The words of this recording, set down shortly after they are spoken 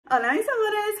Hola Mis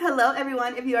Amores. Hello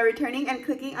everyone if you are returning and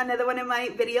clicking another one of my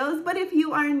videos, but if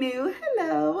you are new,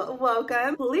 hello,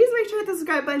 welcome. Please make sure to hit the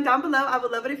subscribe button down below. I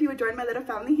would love it if you would join my little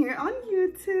family here on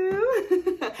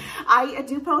YouTube. I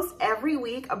do post every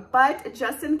week, but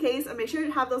just in case, make sure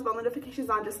to have those bell notifications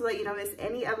on just to let you not miss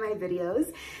any of my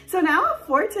videos. So now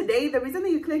for today, the reason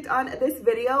that you clicked on this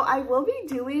video, I will be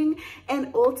doing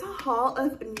an Ulta haul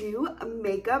of new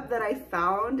makeup that I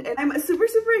found, and I'm super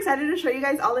excited to show you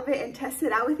guys all of it and test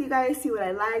it out with you guys, see what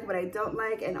I like, what I don't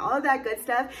like, and all of that good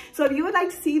stuff. So if you would like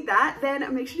to see that,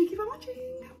 then make sure to keep on watching.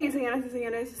 Okay,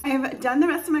 señoras, I've done the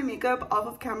rest of my makeup off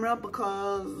of camera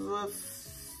because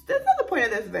that's not the point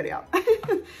of this video.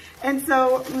 And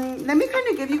so let me kind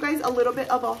of give you guys a little bit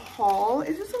of a haul.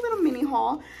 It's just a little mini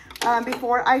haul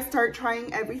before I start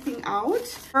trying everything out.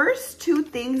 First two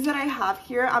things that I have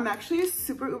here, I'm actually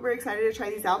super excited to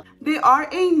try these out. They are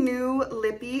a new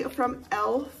lippy from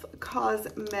E.L.F.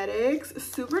 Cosmetics,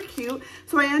 super cute.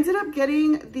 So I ended up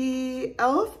getting the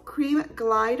E.L.F. Cream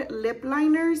Glide Lip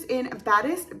Liners in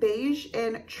Baddest Beige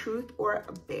and Truth or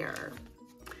Bare.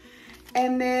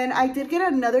 And then I did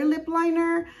get another lip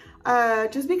liner,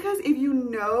 just because if you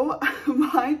know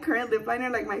my current lip liner,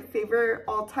 like my favorite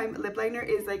all-time lip liner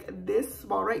is like this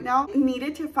small right now. I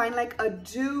needed to find like a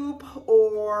dupe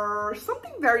or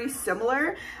something very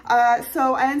similar.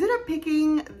 So I ended up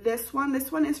picking this one.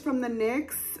 This one is from the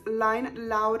NYX Line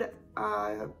Loud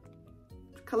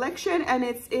collection, and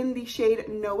it's in the shade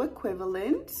No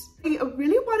Equivalent. I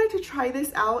really wanted to try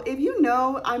this out. If you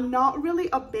know, I'm not really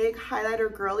a big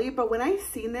highlighter girly, but when I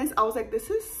seen this, I was like, this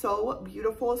is so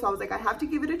beautiful. So I was like, I have to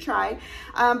give it a try.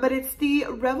 But it's the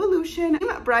Revolution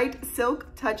Bright Silk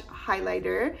Touch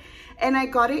Highlighter, and I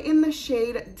got it in the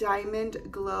shade Diamond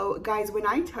Glow. Guys, when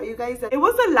I tell you guys that it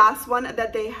was the last one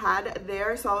that they had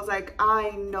there, so I was like,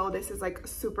 I know this is like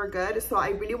super good. So I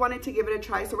really wanted to give it a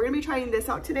try. So we're gonna be trying this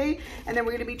out today, and then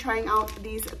we're gonna be trying out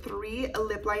these three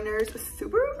lip liners.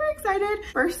 Super excited.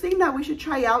 First thing that we should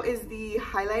try out is the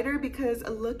highlighter, because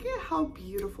look at how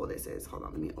beautiful this is. Hold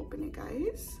on, let me open it,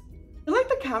 guys. I feel like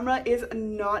the camera is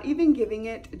not even giving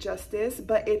it justice,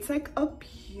 but it's like a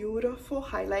beautiful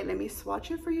highlight. Let me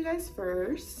swatch it for you guys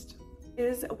first.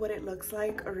 Here's what it looks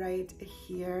like right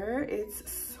here. It's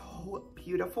so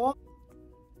beautiful.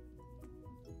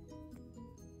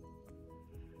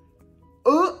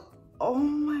 Oh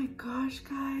my gosh,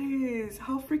 guys,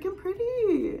 how freaking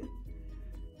pretty.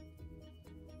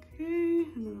 Okay,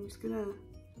 and then I'm just gonna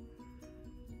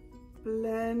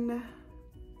blend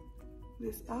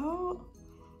this out.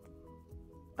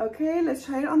 Okay, let's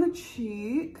try it on the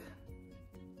cheek.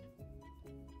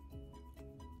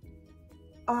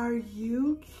 Are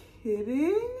you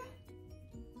kidding?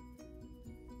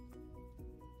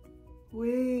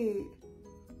 Wait,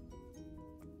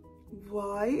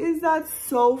 why is that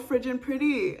so friggin'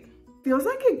 pretty? Feels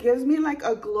like it gives me like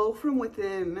a glow from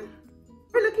within.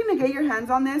 If you're looking to get your hands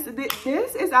on this,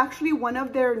 this is actually one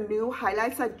of their new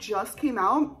highlights that just came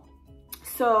out.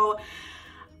 So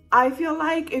I feel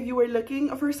like if you were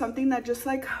looking for something that just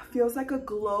like feels like a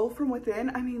glow from within,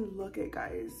 I mean, look it,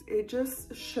 guys. It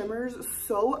just shimmers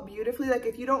so beautifully. Like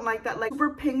if you don't like that like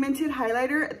super pigmented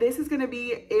highlighter, this is gonna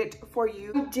be it for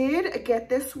you. I did get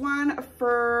this one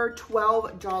for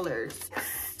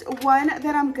 $12. One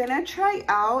that I'm gonna try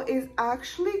out is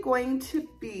actually going to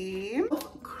be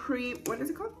cream, what is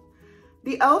it called?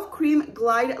 The E.L.F. Cream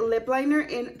Glide Lip Liner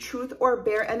in Truth or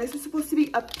Bare, and this is supposed to be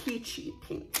a peachy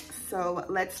pink. So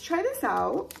let's try this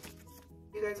out.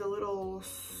 You guys a little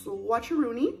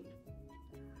swatcheroony.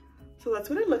 So that's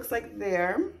what it looks like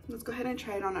there. Let's go ahead and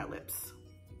try it on our lips.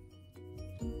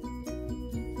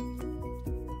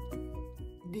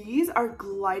 These are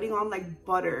gliding on like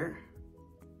butter.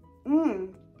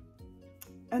 And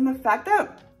the fact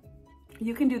that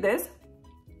you can do this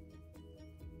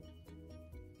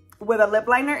with a lip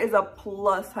liner is a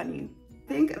plus, honey. I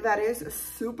think that is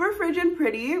super friggin'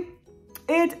 pretty.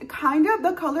 It kind of,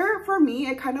 the color for me,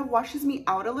 it kind of washes me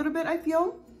out a little bit, I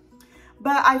feel.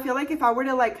 But I feel like if I were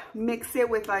to like mix it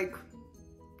with like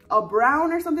a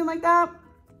brown or something like that,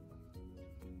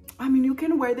 I mean, you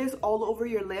can wear this all over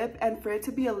your lip, and for it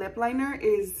to be a lip liner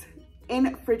is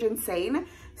insane.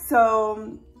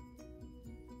 So,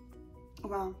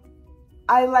 wow.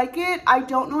 I like it. I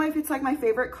don't know if it's like my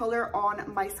favorite color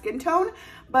on my skin tone,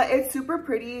 but it's super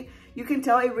pretty. You can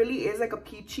tell it really is like a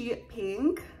peachy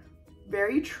pink.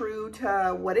 Very true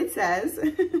to what it says.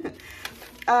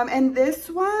 And this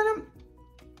one,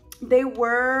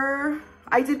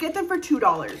 I did get them for $2.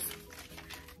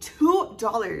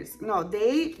 $2. No,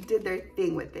 they did their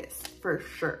thing with this for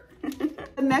sure.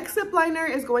 The next lip liner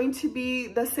is going to be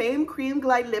the same Cream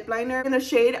Glide lip liner in the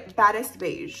shade Baddest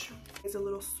Beige. Here's a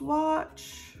little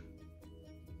swatch.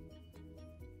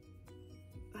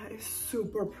 That is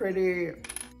super pretty.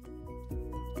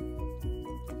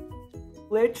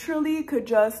 Literally could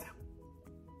just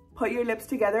put your lips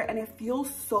together and it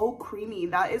feels so creamy.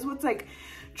 That is what's like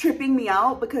tripping me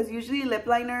out, because usually lip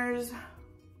liners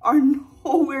are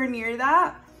nowhere near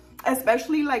that,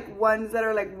 especially like ones that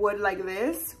are like wood like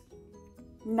this.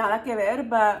 Nada que ver,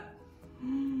 but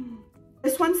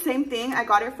this one, same thing. I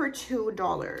got it for $2.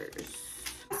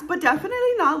 But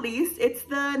definitely not least, it's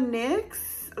the NYX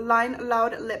Line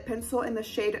Loud Lip Pencil in the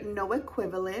shade No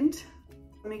Equivalent.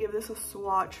 Let me give this a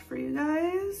swatch for you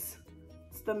guys.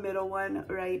 It's the middle one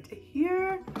right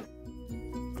here.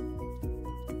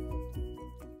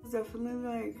 It's definitely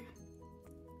like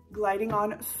gliding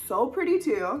on so pretty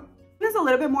too. It's a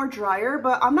little bit more drier,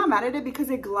 but I'm not mad at it because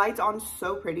it glides on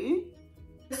so pretty.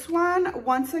 This one,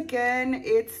 once again,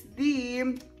 it's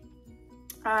the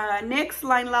NYX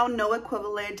Line Loud No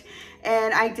Equivalent,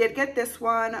 and I did get this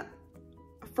one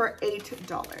for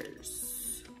 $8.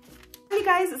 Hey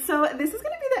guys, so this is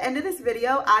gonna be the end of this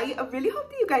video. I really hope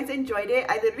that you guys enjoyed it.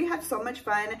 I literally had so much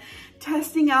fun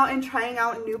testing out and trying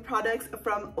out new products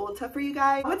from Ulta for you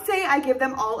guys. I would say I give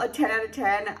them all a 10 out of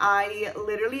 10. I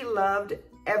literally loved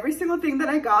every single thing that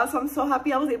I got, so I'm so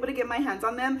happy I was able to get my hands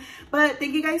on them. But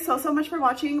thank you guys so much for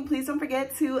watching. Please don't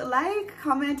forget to like,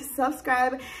 comment,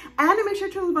 subscribe, and make sure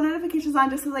to turn the notifications on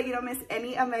just so that you don't miss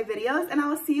any of my videos, and I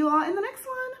will see you all in the next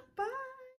one.